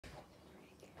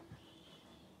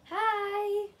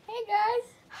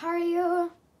How are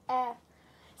you?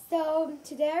 So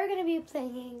today we're gonna be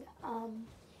playing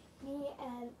me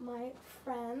and my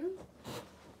friend.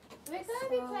 We're gonna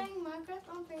be playing Minecraft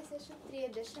on PlayStation 3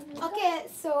 Edition. Okay,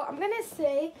 so I'm gonna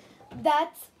say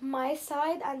that's my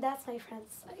side and that's my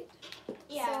friend's side.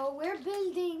 Yeah. So we're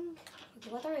building.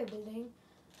 Okay, what are we building?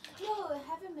 No, it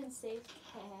haven't been saved.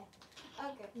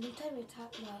 Okay. Really? It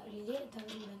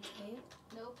hasn't been saved?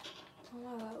 Nope. Oh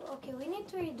my god. Okay, we need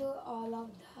to redo all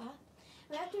of that.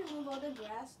 We have to remove all the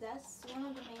grass. That's one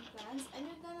of the main plans. And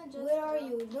we're gonna just. Where are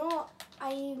you? No,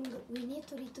 we need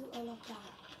to redo all of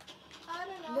that. I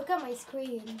don't know. Look at my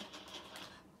screen.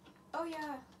 Oh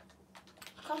yeah.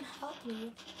 Come help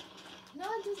me. No,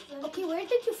 just. Okay, where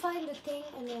did you find the thing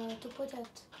to put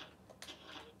it?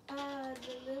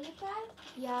 The lily pad.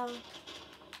 Yeah.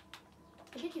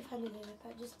 Where did you find the lily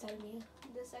pad? Just tell me.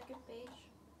 The second page.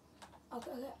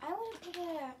 Okay, I want to put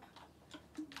it.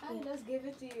 I just give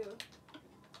it to you.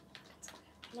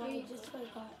 No, I just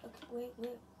forgot. Okay,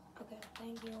 wait. Okay,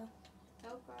 thank you.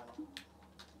 No problem.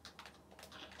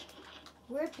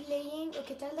 We're playing.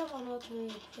 Okay, tell them on what we're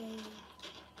playing.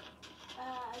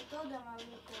 I told them I was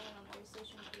playing on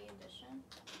PlayStation 3 Edition.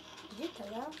 Did you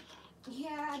tell them?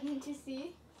 Yeah, didn't you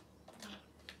see?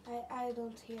 I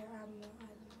don't hear. I don't know.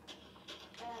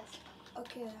 Yes.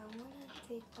 Okay, I wanna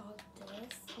take all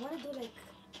this. I wanna do like.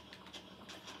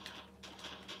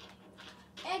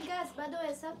 Hey guys, by the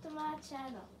way, sub to my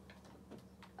channel.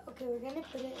 Okay, we're gonna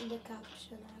put it in the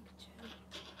caption actually.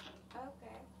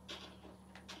 Okay.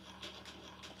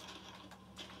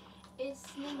 It's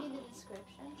gonna be the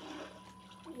description.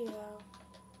 Yeah.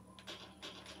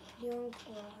 Young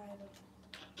or idle.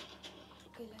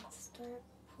 Okay, let's start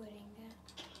putting it.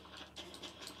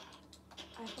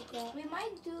 I forgot. We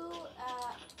might do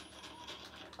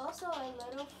also a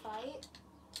little fight.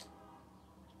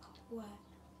 What?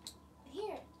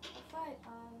 Here, a fight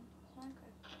on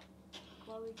Minecraft.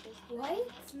 While we just Why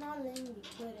it's not letting me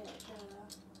put it,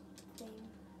 the thing?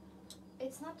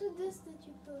 It's not to this that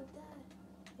you put that.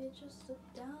 It just look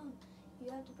down. You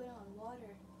have to put it on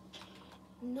water.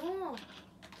 No.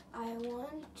 I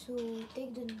want to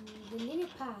take the lily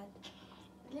pad.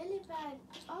 Lily pad.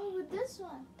 Oh, with this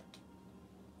one.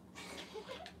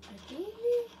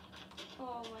 Really?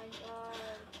 Oh my god.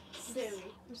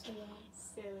 Silly. I'm so dumb.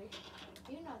 Silly.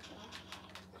 You're not dumb.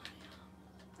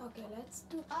 Okay, let's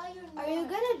do. You're not. Are you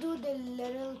gonna do the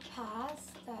little path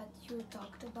that you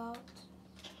talked about?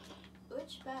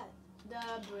 Which path? The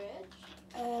bridge?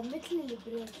 Little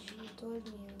bridge. You told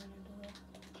me you were gonna do it.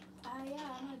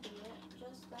 Yeah, I'm gonna do it.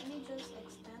 Let me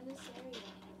extend this area.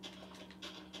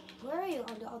 Where are you?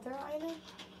 On the other island?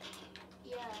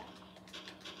 Yeah.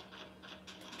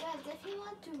 Guys, if you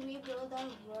want to rebuild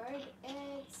our world,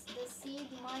 it's the seed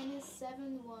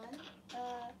 -71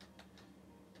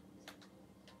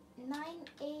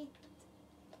 98.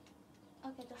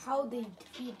 Okay, that's How not they right.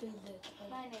 rebuild it?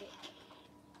 98.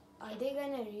 Are they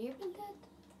gonna rebuild it?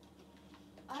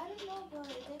 I don't know, but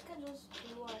they can just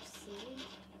do our seed,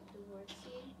 the word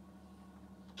seed.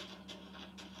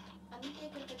 I don't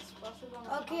think if it's possible.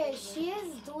 Okay, she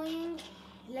is doing,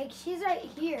 like, she's right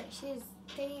here. She's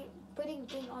putting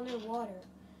thing underwater.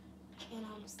 And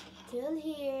I'm still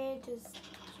here just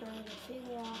trying to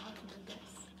figure out how to do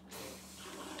this.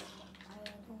 I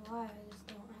don't know why, I just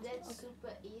don't ask. That's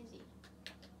super easy.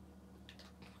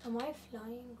 Am I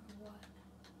flying or what?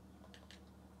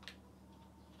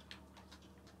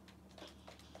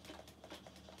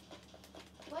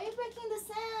 Why are you breaking the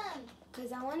sand?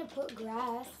 Because I want to put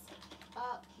grass.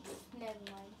 Never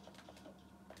mind.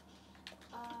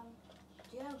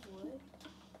 Do you have wood?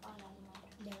 Oh, never mind.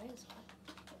 There is one.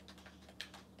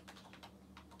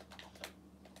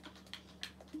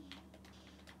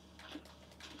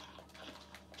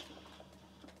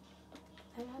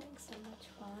 I'm having so much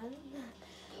fun.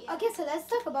 Yeah. Okay, so let's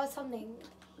talk about something.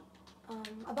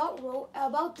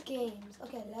 About games.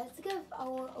 Okay, let's give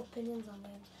our opinions on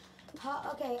games.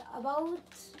 Okay, about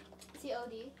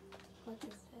COD. what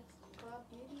is this? Call of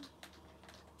Duty.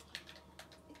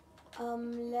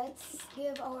 Let's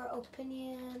give our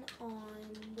opinion on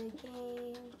the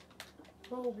game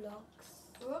Roblox.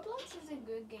 Roblox is a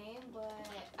good game, but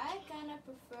I kind of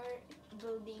prefer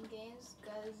building games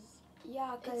because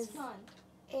Yeah, cause it's fun.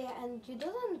 and you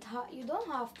don't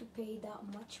have to pay that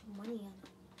much money on it.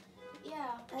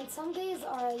 Yeah, And some games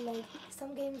are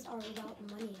without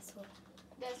money, so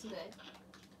that's good.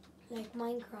 like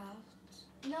Minecraft.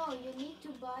 No, you need to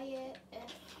buy it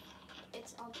if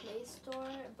it's on Play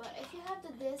Store. But if you have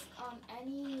the disc on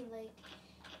any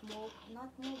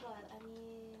not mobile, I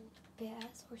mean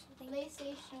PS or something.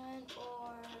 PlayStation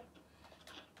or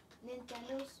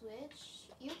Nintendo Switch,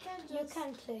 you can You just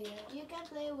can play it. you can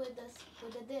play with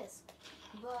the disc.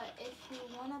 But if you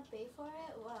wanna pay for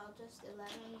it, well, just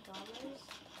 $11.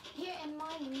 Here in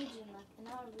my region, like in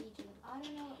our region, I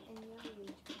don't know in your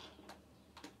region.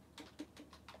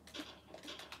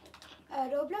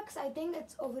 Roblox, I think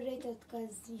it's overrated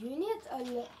because you need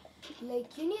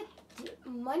you need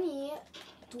money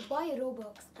to buy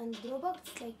Robux, and Robux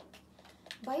like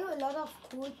buy you a lot of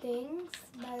cool things.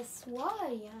 But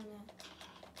why, Yana?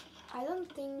 I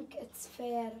don't think it's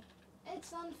fair.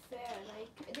 It's unfair.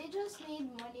 Like they just need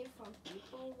money from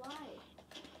people. Why?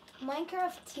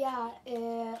 Minecraft, yeah,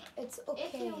 it's okay.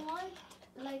 If you want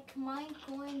like mine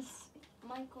coins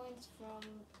from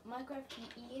Minecraft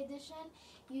PE edition,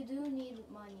 you do need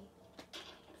money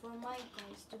for mine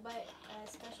coins to buy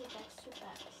special texture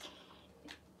packs.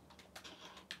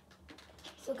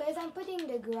 So guys, I'm putting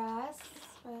the grass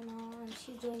right now, and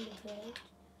she's doing the bridge.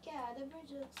 Yeah, the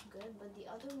bridge looks good, but the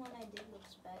other one I did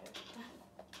looks better.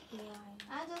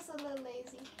 Yeah. I'm just a little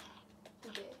lazy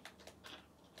today.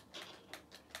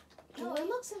 Can No, we- it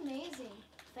looks amazing,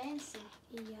 fancy.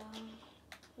 Yeah.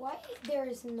 Why there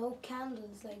is no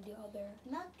candles like the other?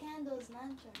 Not candles,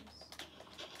 lanterns.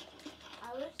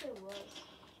 I wish there was,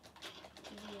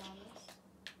 to be honest.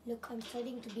 Look, I'm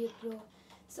starting to be a pro.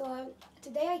 So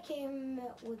today I came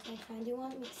with my friend. Do you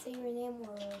want me to say your name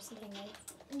or something else?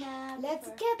 Nah, Let's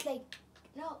prefer- get like,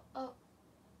 No, oh.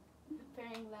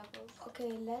 Preparing levels.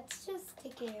 okay, let's just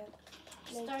take a,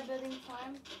 like, Start building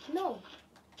farm. no.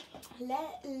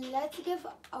 Let's give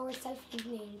ourselves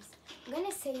nicknames. I'm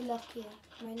gonna say Lucky.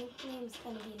 My nickname is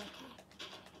gonna be Lucky.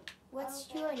 What's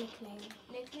Okay. your nickname?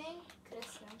 Nickname,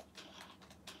 Krishna.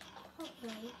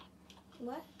 Okay.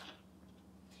 What?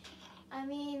 I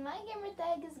mean, my gamer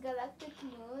tag is Galactic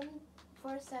Moon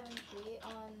 473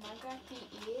 on Minecraft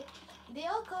PE. They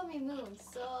all call me Moon,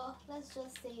 so let's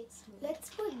just say it's Moon. Let's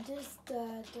put just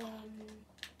the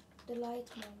light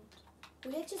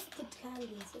mode. Let's just put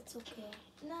candles. It's okay.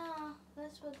 Nah,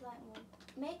 let's put light mode.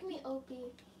 Make me OP.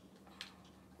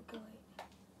 Okay, wait.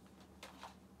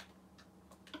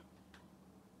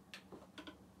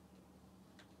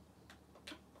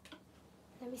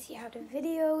 Let me see how the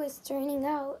video is turning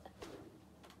out.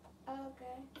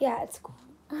 Okay. Yeah, it's cool.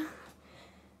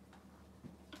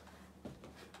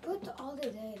 Put all the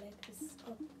day like this.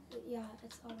 Up. Yeah,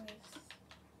 it's always.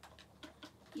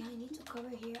 Yeah, I need to cover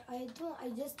here. I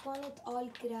just want it all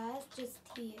grass, just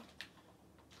here.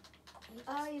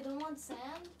 You don't want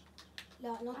sand?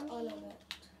 No, not I all of mean- it.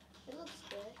 It looks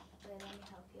good. Wait, let me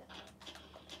help you out.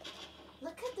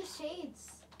 Look at the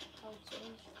shades. I'll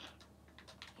change.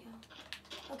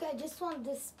 Okay, I just want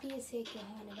this piece هيك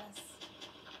هون بس.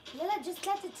 لا just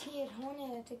let it here.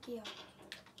 هون تكيها.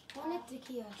 هون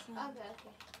تكيها.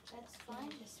 Okay. That's fine.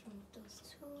 Just remove those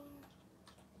two.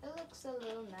 It looks a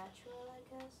little natural, I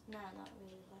guess. Nah, not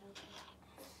really, but okay.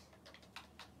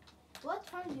 What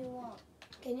farm do you want?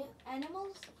 Can you?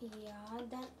 Animals? Yeah,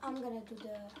 then I'm gonna do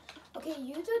the. Okay,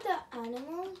 you do the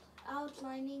animal.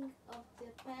 Outlining of the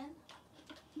pen?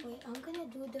 Wait, I'm gonna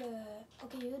do the.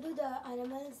 Okay, you do the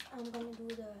animals. I'm gonna do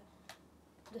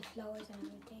the flowers and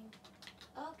everything.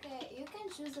 Okay, you can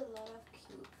choose a lot of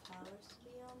cute flowers, to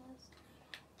be honest.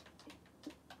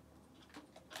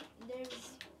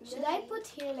 There's. Should I put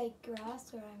here like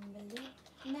grass where I'm building?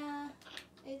 Nah,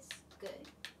 it's good.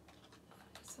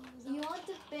 So You want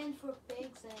the pen for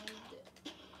pigs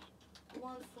and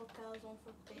one for cows, one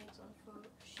for pigs, one for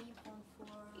sheep, one for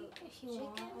if you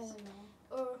want, I chickens? don't know.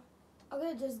 Or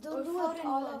Okay, just Or don't do four it in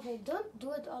all one. of it. Don't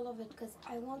do it all of it because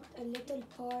I want a little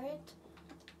part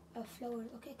of flowers.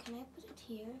 Okay, can I put it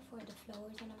here for the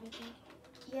flowers and everything?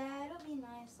 yeah, it'll be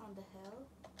nice on the hill.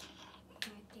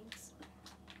 I think so.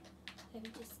 Let me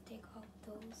just take out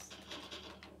those.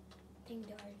 I think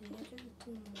there are little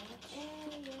too much.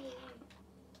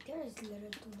 There is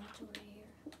little too much over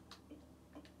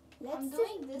here. I'm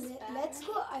doing this Let's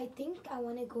pattern. go. I think I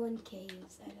want to go in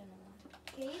caves. I don't know.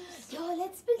 Caves? Yo,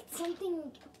 let's build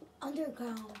something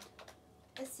underground.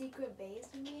 A secret base,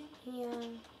 you mean? Yeah.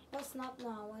 What's not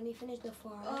now? When we finish the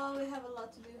farm. Oh, we have a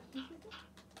lot to do.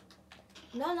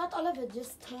 No, not all of it.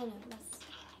 Just turn it.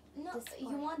 No, This you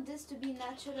part. want this to be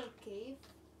natural cave?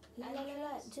 La, la, la,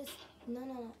 la. Just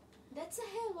no. That's a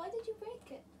hill. Why did you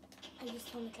break it? I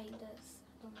just want it like this.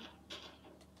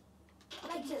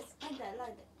 Like this, like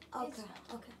that. Okay.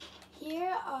 Okay.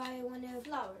 Here I want to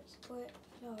Flowers. put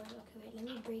flowers. Okay, wait. Let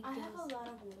me break I this. have a lot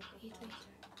of beautiful Wait, flowers.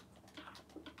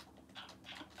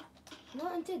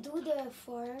 No, until do the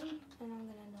farm, and I'm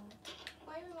gonna know.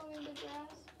 Why are you removing the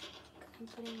grass? I'm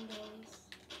putting those.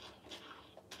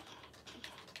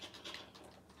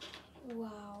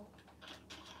 Wow.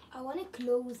 I want to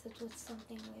close it with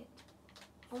something. Wait.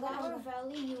 Flower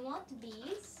Valley, you want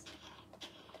bees?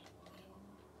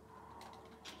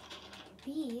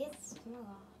 Bees? Oh my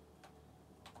god.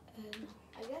 No.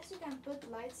 I guess you can put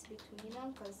lights between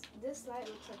them because this light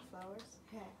looks like flowers.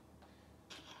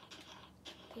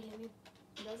 Okay, let me.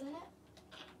 Doesn't it?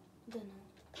 Don't know.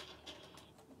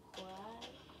 What?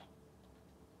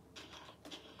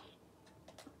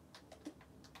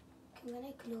 I'm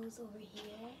gonna close over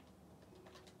here.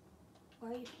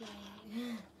 Why are you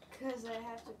flying? Because I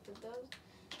have to put those.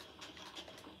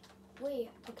 Wait,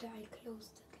 okay, I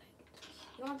closed it like this.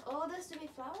 You want all this to be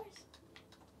flowers?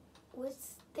 With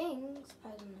things, I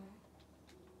don't know.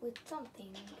 With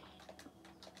something.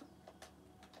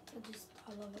 I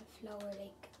love it, flower,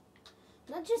 like,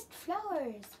 not just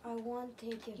flowers. I want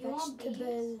to take You want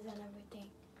vegetables and everything.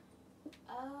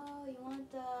 Oh, you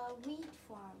want the wheat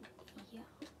farm? Yeah.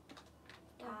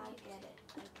 I get it.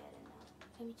 I get it now.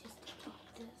 Let me just take off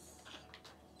this.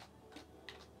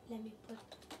 Let me put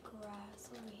grass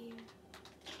over here.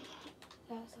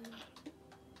 Grass on.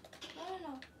 No.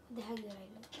 What the heck did I do?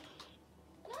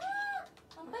 No!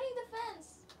 I'm putting the fence.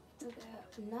 It's okay.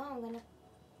 Now I'm gonna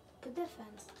put the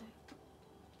fence there.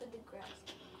 Put the grass.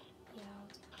 Yeah.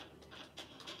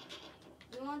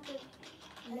 You want the...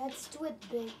 Let's do it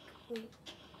big. Wait.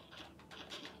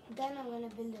 Then I'm gonna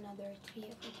build another tree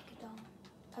if I take it down.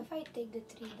 If I take the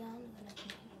tree down, I'm gonna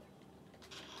build another.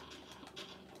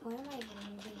 Why am I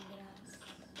removing grass?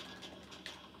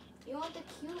 You want the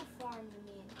cube farm, you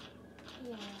mean?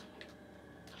 Yeah.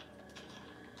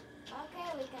 Okay,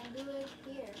 we can do it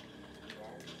here.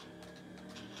 Yes.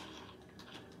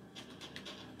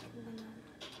 I'm gonna...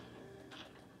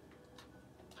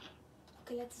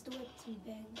 Okay, let's do it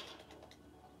big.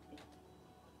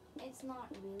 It's not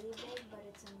really big, but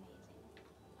it's amazing.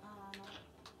 No.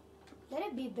 Let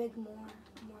it be big more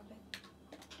big.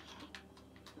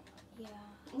 Yeah.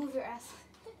 Move your ass.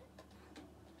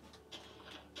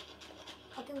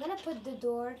 Okay, I'm gonna put the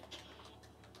door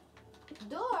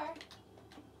Door?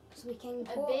 so we can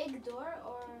A go. big door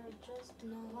or just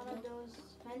No, one of those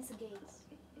fence gates?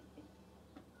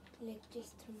 like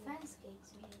just remove. Fence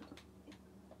gates, you mean?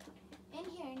 In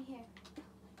here.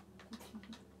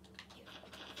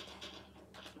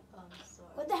 Oh, I'm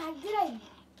sorry. What the heck did I?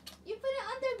 You put it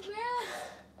underground.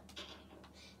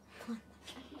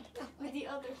 With the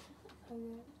other.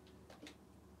 Hey.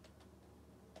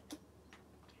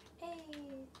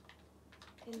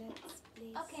 Okay, let's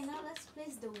place. Okay, now let's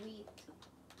place the wheat.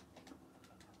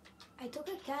 I took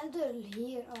a candle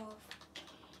here off.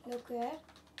 Look where?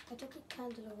 I took a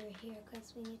candle over here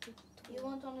because we need to. You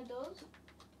want one of those?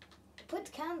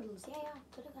 Put candles. Yeah,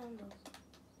 put the candles.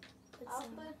 Put I'll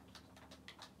some. put.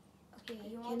 Okay,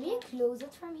 You can want we one? close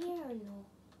it from here or no?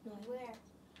 No. Where?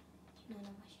 No.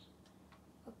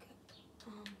 Okay.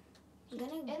 I'm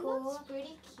gonna It go. looks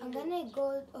pretty cute. I'm gonna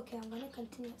go. Okay, I'm gonna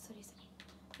continue. Sorry.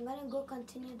 I'm gonna go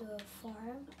continue the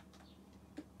farm.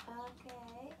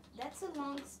 Okay. That's a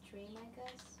long stream, I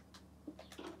guess.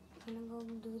 I'm gonna go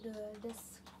do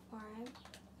this farm.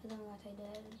 I don't know what I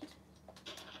did.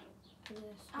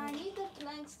 I need the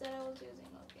planks that I was using.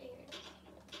 Okay, here it is.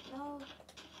 No.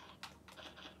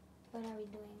 What are we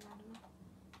doing? I don't know.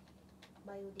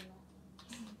 Biodino.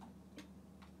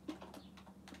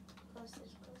 Close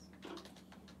this, close.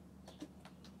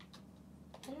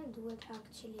 I'm gonna do it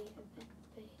actually a bit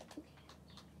big.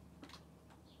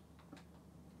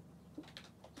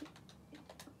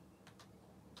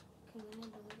 Okay, I'm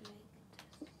gonna do it like this.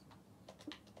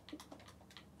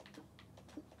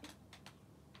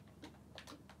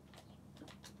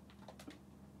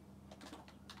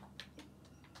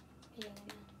 Yeah.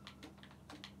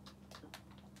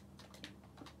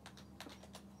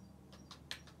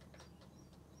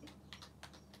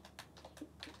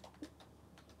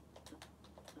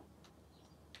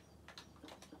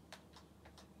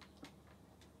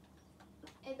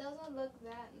 It doesn't look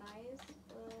that nice,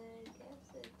 but I guess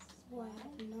it's Wow,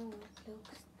 fine. no, it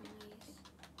looks nice.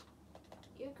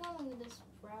 You're going with this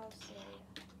browse area.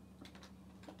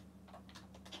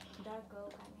 Dark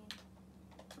oak, I mean.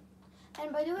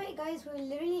 And by the way, guys, we're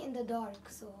literally in the dark,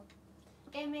 so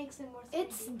It makes it more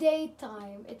it's spooky.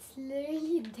 daytime. It's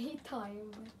literally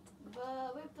daytime.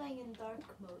 But we're playing in dark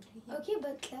mode. Okay,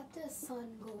 but let the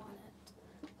sun go on it.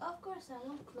 Of course, I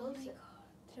won't Oh close my it.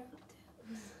 god.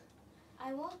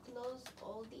 I won't close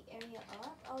all the area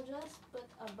up. I'll just put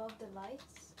above the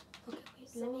lights. Okay,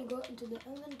 wait. Let me go into the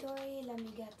inventory. Let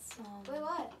me get some. Wait,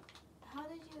 what? How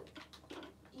did you...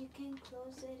 You can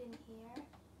close it in here?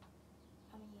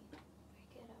 I mean,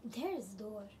 break it up. There's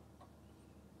door.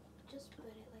 Just put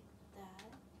it like that.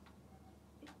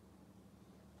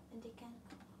 And they can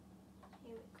come up.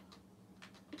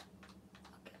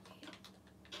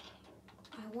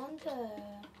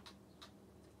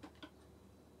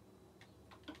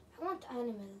 want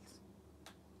animals.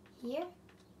 Here?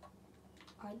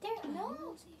 Are there No.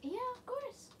 animals here? Yeah, of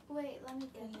course. Wait, let me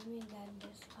Okay, get let me get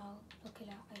this out. Okay,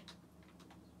 now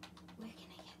where can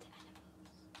I get the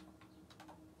animals?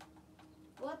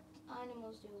 What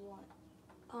animals do you want?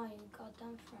 I got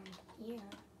them from here.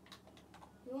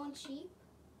 You want sheep?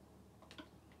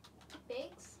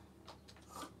 Pigs?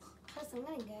 Plus, I'm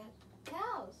gonna get.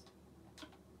 Cows?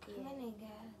 I'm gonna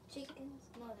get. Chickens?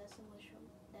 No, that's a mushroom.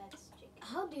 That's chicken.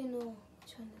 How do you know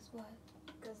which one is what?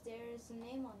 Because there is a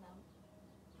name on them.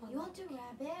 Oh, You want a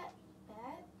rabbit?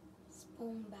 Bat?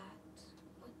 Spoon bat.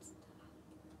 What's that?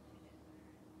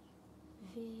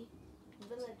 V.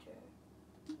 Villager.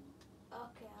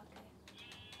 Okay.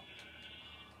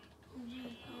 Oh my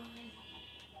god.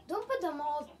 Don't put them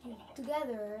all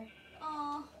together.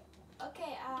 Oh.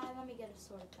 Okay, let me get a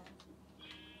sword then.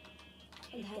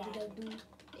 And how did I do?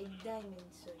 A diamond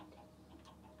sword.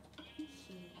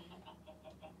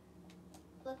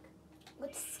 Look.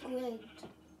 What's squid?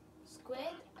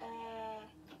 Squid?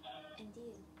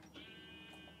 Indeed.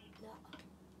 No.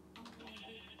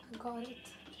 I got it.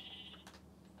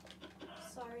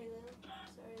 Sorry, Lil.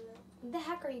 What the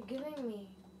heck are you giving me?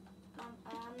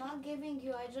 I'm not giving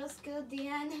you. I just killed the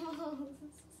animals.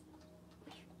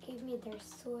 Give me their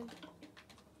sword.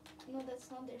 No, that's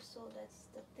not their soul. That's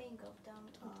the thing of them.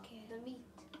 Okay. The meat.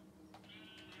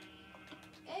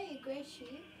 Hey, gray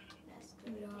sheep. That's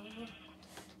good. No.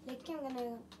 Like I'm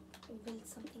gonna build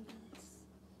something else.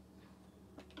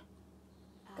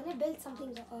 I'm gonna build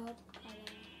something up. I don't know.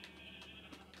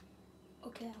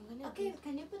 Okay, I'm gonna. Okay,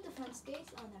 can you put the fence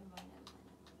gates? Oh, never mind.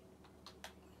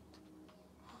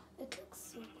 It looks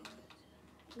so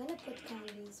good. I'm gonna put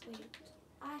candles. Wait,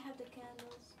 I have the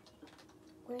candles.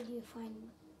 where do you find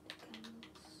the candles?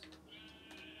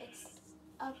 It's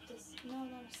up this. No,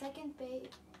 second page.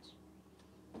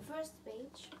 First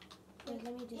page. Wait,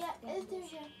 let me just. Yeah, get it's there this.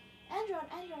 here. Android.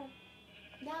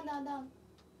 Down.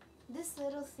 This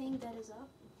little thing that is up.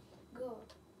 Go.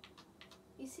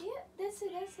 You see it? That's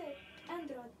it.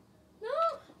 Android.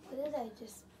 No! What did I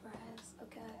just press?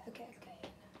 Okay.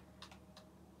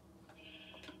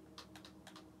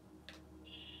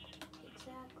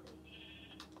 Exactly.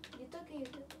 You took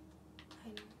it. I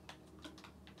know.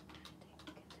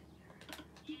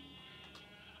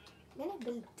 I'm gonna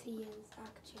build trees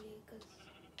actually, because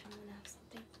I'm gonna have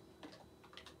something.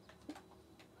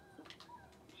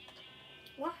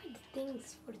 What are the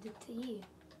things for the tree?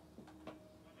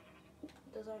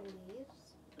 Those are leaves.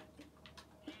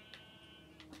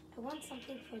 I want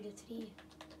something for the tree.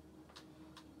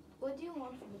 What do you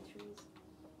want from the trees?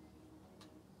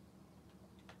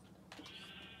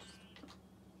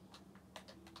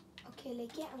 Okay,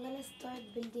 like yeah, I'm gonna start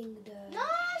building the. No,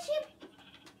 sheep!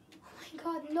 Oh my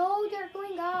god, no, they're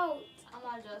going out. I'm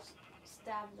gonna just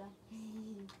stab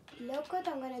them. Look what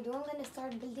I'm gonna do. I'm gonna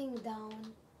start building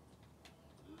down.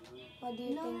 What do you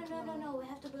think? Mom? No. We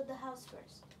have to build the house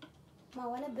first. I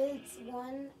wanna build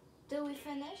one Till we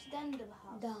finish, then the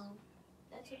house. down.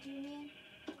 That's what you mean?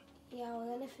 Yeah, we're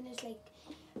gonna finish like.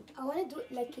 I wanna do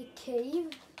it like a cave.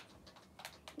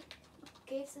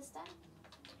 Cave system?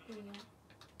 Yeah.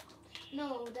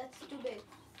 No, that's too big.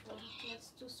 That's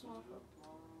too small for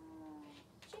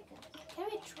chickens. Can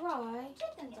we try?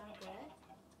 Chickens aren't good.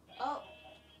 Oh,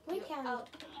 We you're can. out.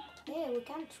 Yeah, we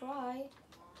can try.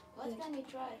 What can we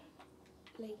try?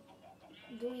 Like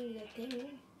doing the thing.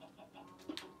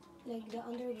 Like the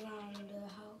underground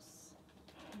house.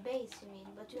 Base, you mean?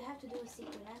 But you have to do a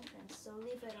secret entrance, so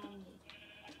leave it on me.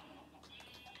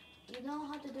 You know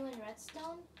how to do in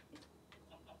redstone?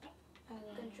 I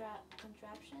don't know.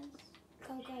 Contraptions?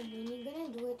 Come, when you're gonna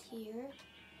do it here.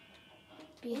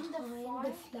 In the Behind farm?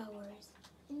 the flowers.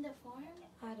 In the farm?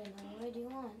 I don't know. Where do you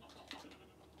want?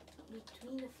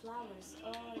 Between the flowers.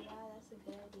 Oh, yeah, that's a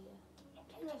good idea.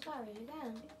 In the flowers, you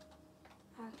can.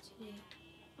 Actually,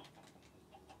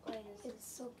 Wait, it's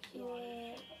so cute.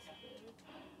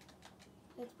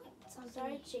 Let's put something.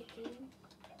 Sorry, chicken.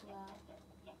 Wow.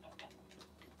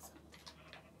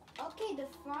 Okay, the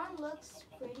farm looks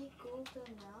pretty cool till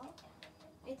now.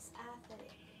 It's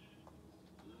aesthetic.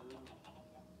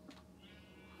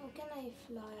 How can I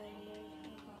fly?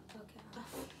 Okay.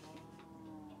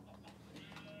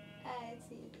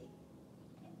 It's easy.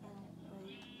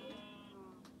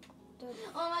 The,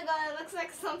 Oh my god, it looks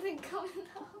like something coming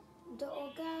out.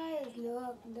 oh guys,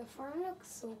 look. The farm looks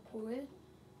so cool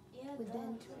Yeah, with the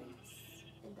entrance.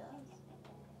 It does.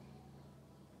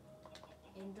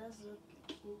 It does look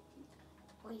cute.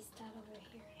 What is that over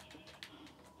here?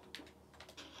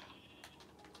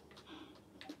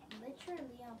 Literally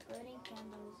naturally I'm putting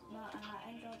candles, not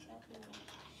androids everywhere.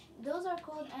 Those are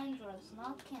called androids,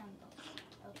 not candles.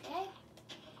 Okay?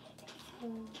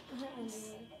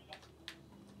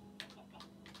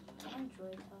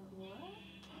 Android of what?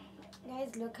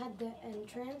 Guys, look at the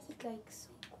entrance. It's like so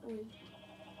cool.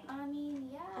 I mean,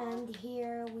 yeah. And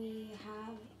here we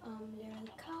have little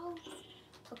cows.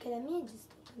 Okay, let me just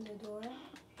open the door.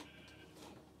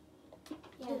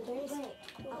 Yeah, there's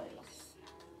doors.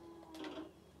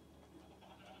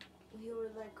 You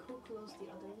were like, who closed the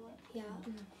other one? Yeah.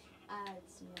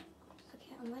 It's me.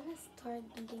 Okay, I'm gonna start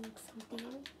building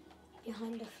something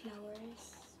behind the flowers.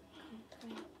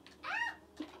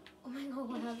 Oh my god,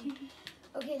 what happened?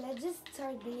 Okay, let's just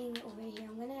start building over here.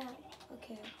 I'm gonna...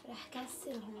 Okay, راح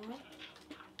كسر هون.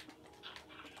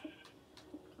 Okay,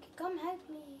 come help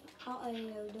me. Oh,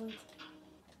 yeah, don't.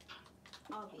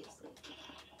 Obviously.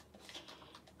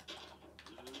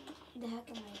 The heck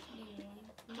am I doing?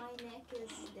 My neck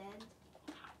is dead.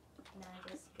 Nah,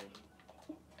 just kidding.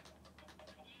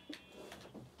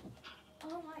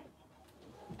 Oh my.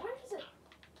 Where is it?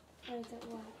 Or is it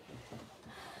what?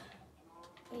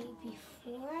 Wait,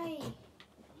 before I...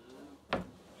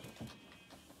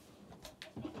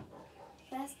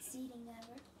 Best seating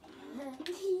ever.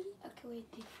 Okay, wait,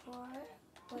 before...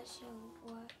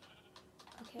 What?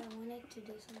 Okay, I wanted to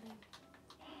do something.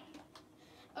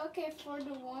 Okay, for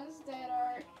the ones that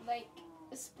are like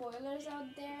spoilers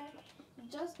out there,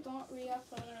 just don't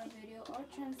re-upload our video or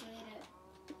translate it.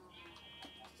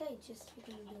 What did I just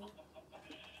freaking do?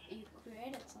 You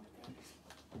created something.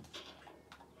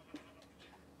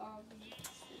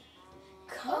 Obviously.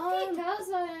 Come,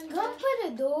 come put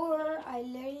a door. I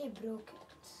literally broke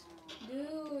it.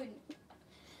 Dude.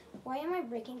 Why am I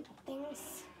breaking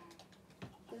things?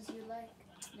 Because you like,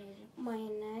 maybe. My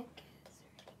neck.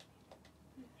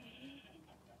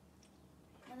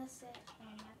 Wanna sit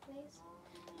on my place?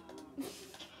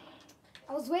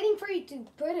 I was waiting for you to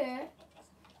put it.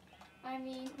 I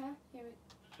mean, huh? Here we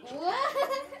What?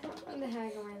 What the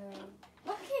heck am I doing?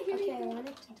 Okay, here Okay, we I go. wanted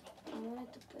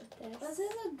to put this. Was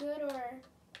this a good or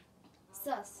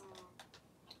sus?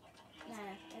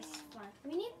 Nah, it's fine.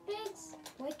 We need pigs.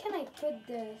 Why can I put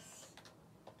this?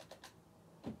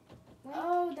 Why?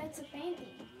 Oh, that's a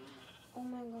painting. Oh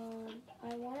my god.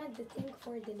 I wanted the thing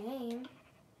for the name.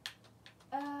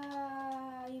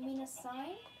 You mean a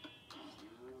sign?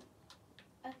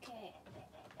 Okay.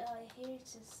 Here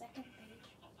it's the second page.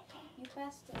 You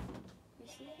passed it. You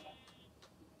see it?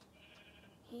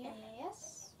 Here? Yes.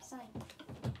 Sign.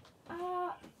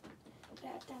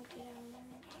 That time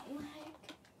Like.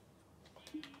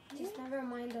 just never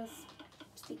mind us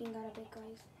speaking out a bit,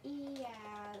 guys.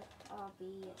 Yeah,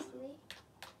 obviously.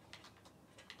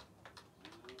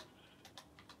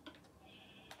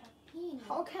 A peanut.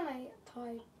 How can I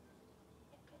type?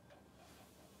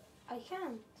 I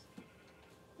can't.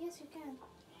 Yes, you can.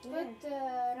 Where? But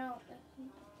no.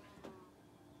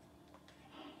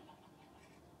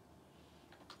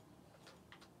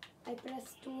 I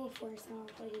press 2 for the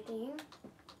thing.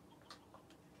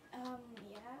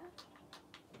 Yeah.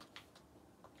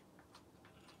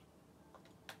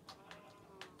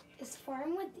 Is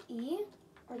farm with E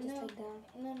or just No. like that?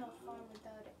 No, farm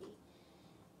without an E.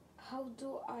 How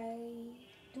do I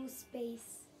do space?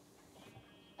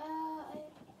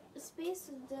 Space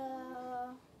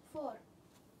the 4.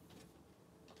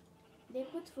 They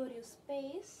put for you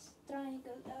space,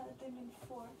 triangle, then in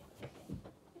 4.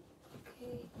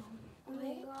 Okay. Oh my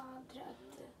Wait. god.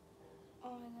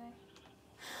 Oh my god.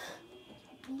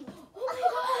 Oh my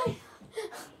god!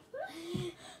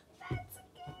 That's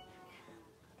okay.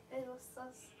 It was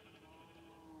sus.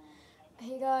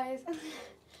 Hey guys.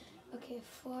 Okay,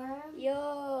 farm.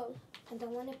 Yo. And I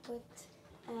want to put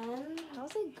and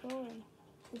How's it going?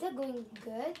 is it going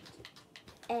good?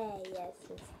 Yes,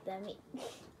 it's dummy.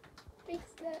 Fix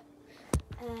that.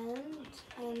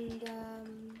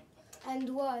 And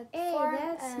what? Hey, farm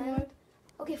that's and smart.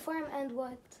 okay, farm and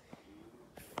what?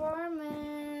 Farm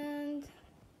and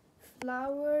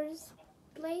flowers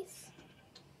place,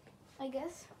 I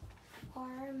guess.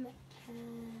 Farm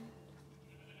and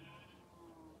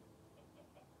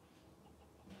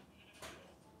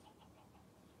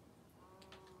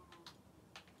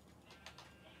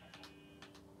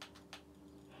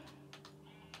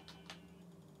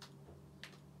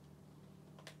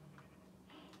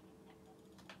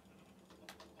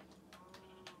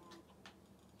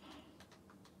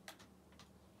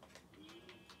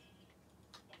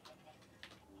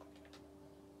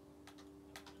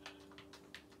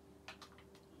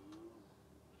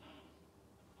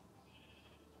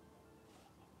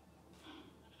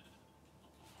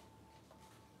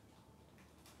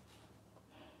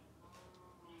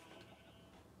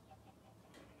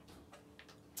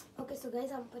so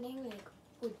guys, I'm putting like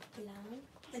wood plank.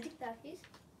 Magic Takis.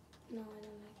 No, I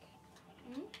don't like it.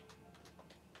 Hmm?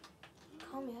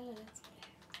 Come here, let's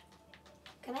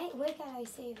play. Where can I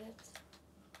save it?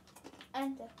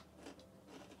 Enter.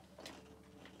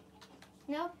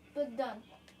 No, but done.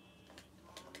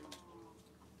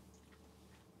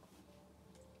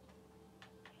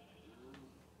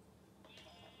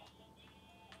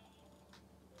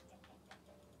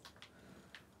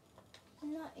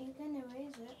 No, you can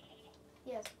erase it.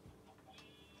 Yes.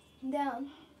 Down.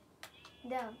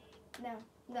 Down. Down.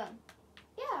 Down.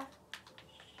 Yeah.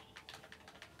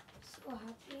 So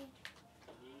happy.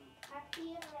 Happy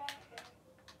ever after.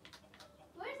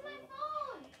 Where's my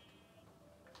phone?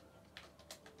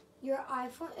 Your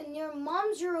iPhone in your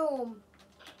mom's room.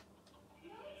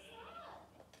 No, it's not.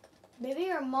 Maybe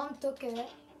your mom took it.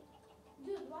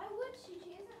 Dude, why would she? She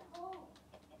isn't home.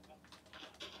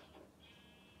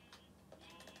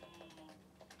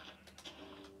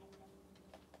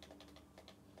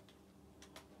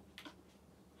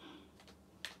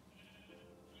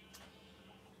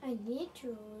 I need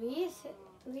to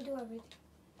redo everything.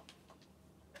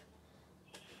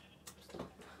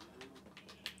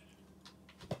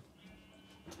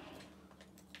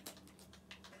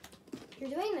 You're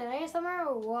doing the night summer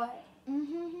or what?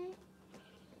 Mm-hmm.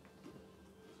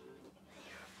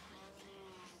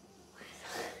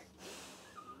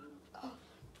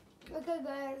 Okay,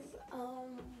 guys.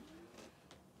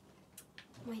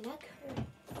 My neck hurts.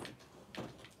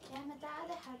 يا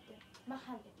متعالي حدة ما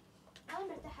حدة أنا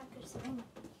مرتاحة بكرسي هنا.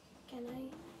 Can I?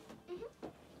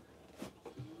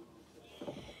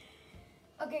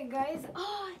 Okay, guys.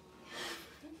 Oh,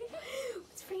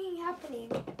 what's freaking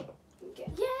happening?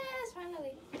 Okay. Yes,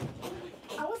 finally.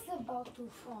 I was about to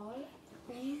fall.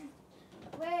 Wait,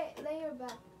 lay your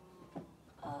back.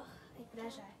 Oh,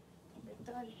 رجع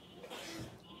بالطول.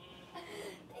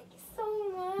 thank you so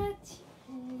much.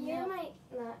 You're my.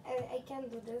 No, I can't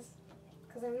do this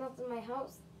because I'm not in my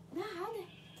house. لا عادي.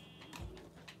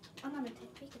 أنا مرتاح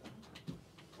فيك.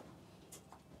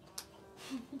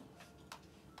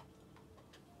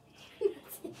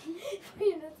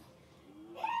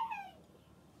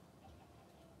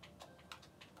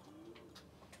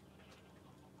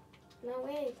 No,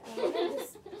 wait. I wanted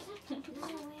this. No,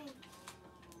 wait.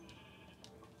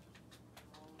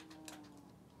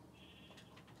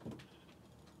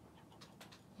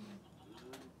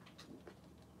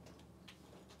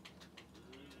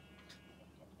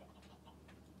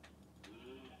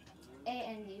 A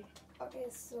and D. Okay,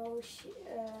 so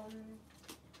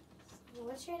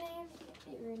what's your name?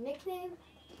 Your nickname?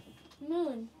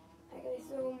 Moon. Okay,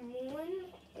 so Moon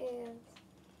is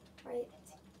right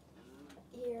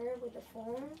here with the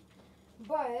phone,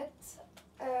 but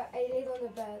I laid on the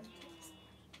bed,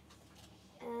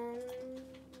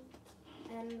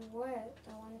 and what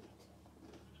I wanted.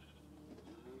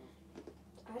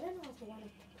 I don't know what I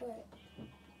wanted to put.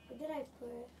 What did I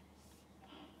put?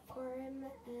 Farm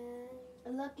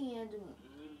and Lucky and Moon.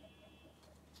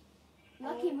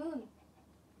 Lucky Moon.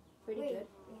 Pretty wait, good.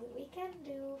 we can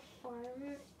do farm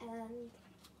and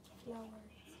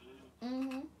flowers.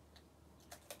 Mm-hmm.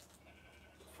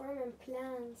 Farm and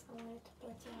plants. I wanted to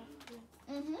put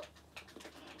yeah. Mm-hmm.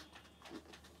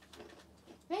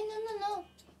 Wait, no.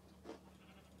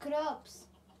 Crops.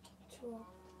 True.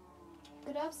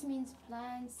 Crops means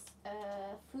plants,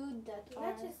 food that are...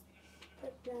 Not just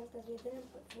put plants because we didn't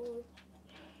put food.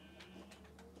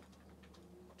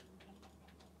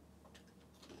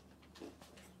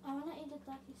 I wanna eat the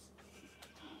Takis.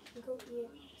 Go eat.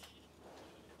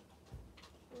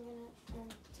 I'm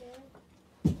gonna enter.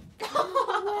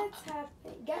 What's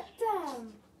happening? Get them!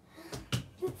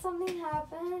 Did something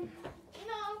happen?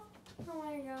 No. Oh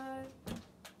my god.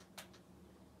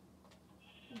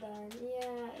 Done.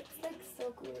 Yeah, it's like so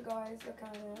cool, guys. Look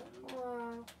at it.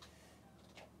 Wow.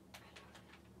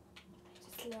 I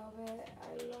just love it. I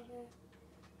love it.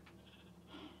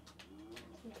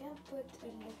 You can put a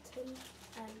little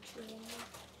entry in it.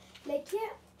 Like,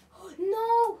 yeah.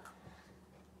 No!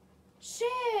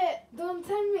 Shit. Don't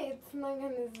tell me it's not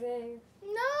gonna save.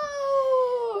 No.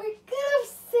 We could have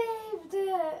saved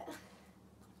it.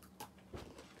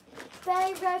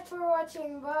 Thanks guys for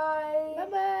watching. Bye.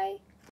 Bye-bye.